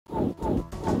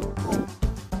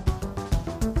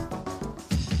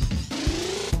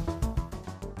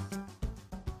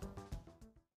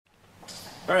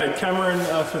Alright, Cameron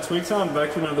for Tweaktown,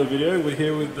 back for another video. We're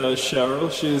here with Cheryl.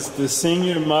 She's the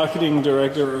Senior Marketing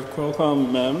Director of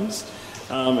Qualcomm MEMS,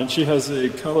 and she has a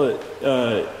color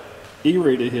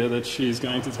e-reader here that she's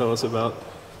going to tell us about.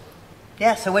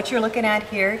 Yeah, so what you're looking at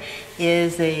here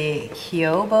is a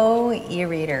Kyobo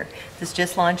e-reader. This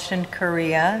just launched in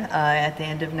Korea at the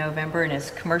end of November and is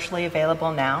commercially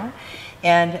available now.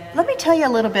 And let me tell you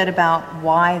a little bit about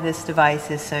why this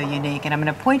device is so unique. And I'm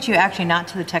going to point you actually not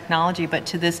to the technology, but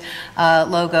to this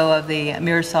logo of the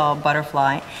Mirasol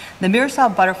butterfly. The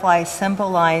Mirasol butterfly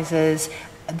symbolizes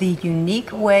the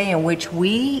unique way in which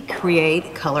we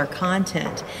create color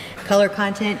content. Color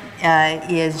content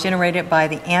is generated by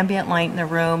the ambient light in the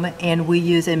room, and we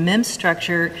use a MEMS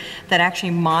structure that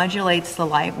actually modulates the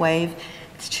light wave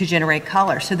to generate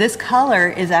color. So this color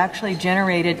is actually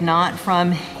generated not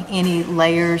from any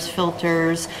layers,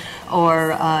 filters,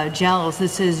 or gels.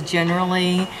 This is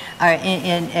generally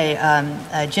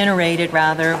generated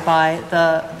rather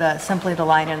by simply the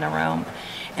light in the room.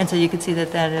 And so you can see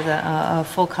that that is a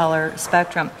full color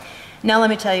spectrum. Now let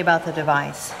me tell you about the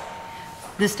device.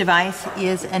 This device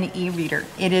is an e-reader.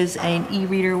 It is an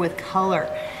e-reader with color.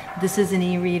 This is an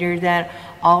e-reader that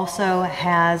also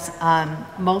has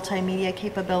multimedia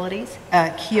capabilities.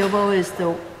 Kyobo is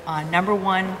the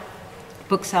 #1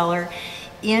 bookseller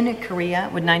in Korea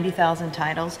with 90,000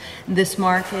 titles. This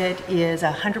market is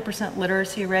 100%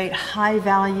 literacy rate, high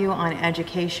value on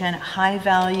education, high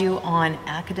value on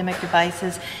academic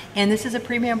devices, and this is a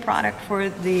premium product for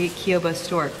the Kyobo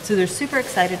store. So they're super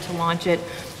excited to launch it,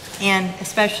 and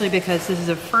especially because this is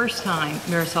the first time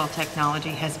Mirasol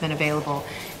technology has been available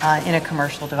in a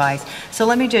commercial device. So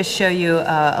let me just show you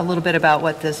a little bit about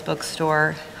what this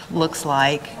bookstore looks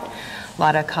like. A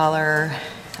lot of color.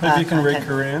 Maybe you can read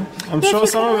Korean. I'm sure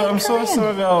some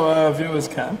of our viewers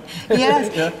can.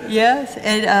 Yes, yeah. Yes,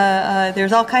 and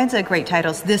there's all kinds of great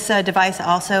titles. This device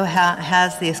also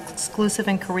has the exclusive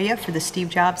in Korea for the Steve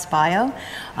Jobs bio.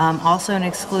 Also an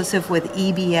exclusive with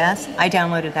EBS. I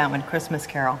downloaded that one, Christmas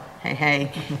Carol.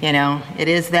 Hey, you know, it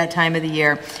is that time of the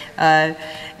year.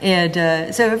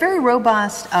 So a very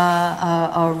robust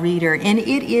reader, and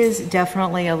it is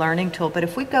definitely a learning tool. But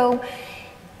if we go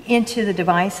into the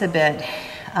device a bit,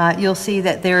 you'll see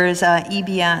that there's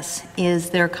EBS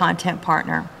is their content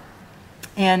partner.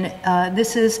 And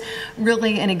this is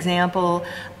really an example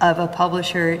of a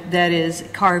publisher that is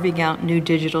carving out new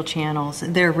digital channels.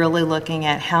 They're really looking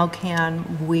at how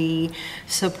can we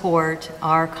support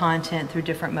our content through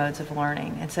different modes of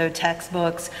learning. And so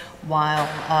textbooks, while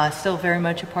still very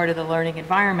much a part of the learning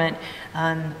environment,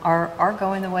 are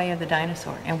going the way of the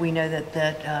dinosaur. And we know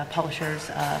that publishers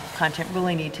of content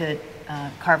really need to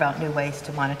carve out new ways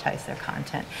to monetize their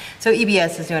content. So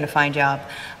EBS is doing a fine job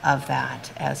of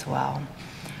that as well.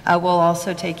 We'll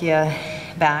also take you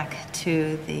back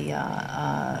to the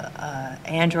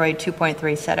Android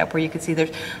 2.3 setup, where you can see there's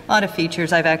a lot of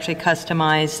features. I've actually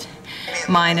customized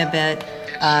mine a bit.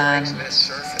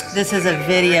 This is a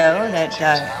video that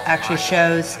actually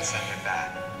shows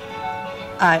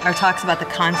or talks about the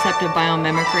concept of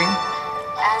biomimicry.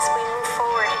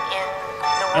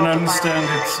 And I understand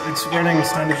it's running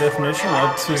standard definition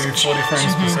up to 40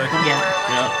 frames per second.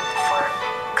 Yeah.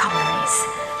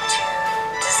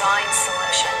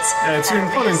 Yeah, it's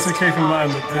important to keep in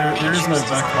mind that there is no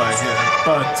backlight here,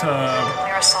 but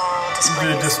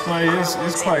the display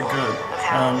is quite good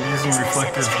using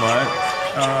reflective light.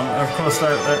 Of course,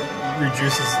 that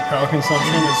reduces power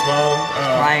consumption as well.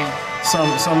 Right.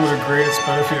 Some would agree it's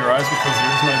better for your eyes because there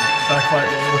is no backlight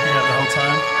that you're looking at the whole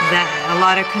time. That a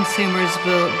lot of consumers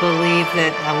believe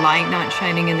that a light not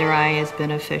shining in their eye is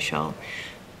beneficial.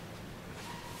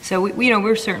 So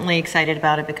we're certainly excited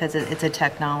about it because it's a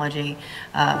technology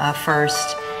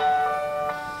first,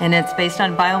 and it's based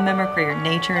on biomimicry or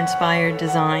nature-inspired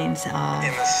designs.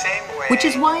 Which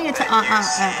is why it's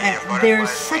there's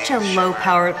such a low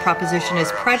power proposition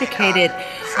is predicated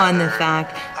on the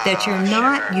fact that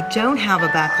you don't have a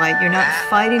backlight. You're not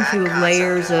fighting through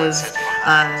layers of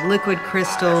liquid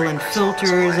crystal and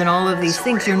filters and all of these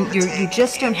things. You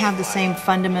just don't have the same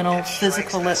fundamental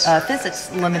physics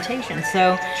limitations.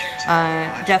 So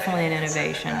definitely an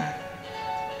innovation.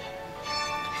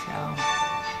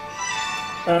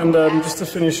 And just to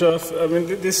finish off, I mean,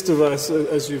 this device,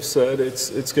 as you've said,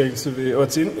 it's going to be,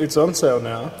 it's on sale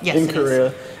now in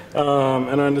Korea,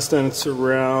 and I understand it's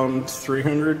around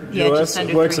 300 US.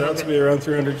 It works out to be around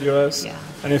 300 US. Yeah.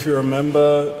 And if you're a member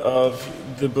of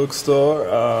the bookstore,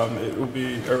 it will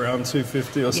be around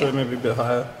 250 or so, maybe a bit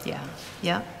higher.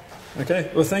 Yeah. Okay.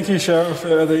 Well, thank you, Cheryl,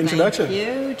 for the introduction. Thank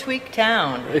you,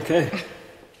 Tweaktown. Okay.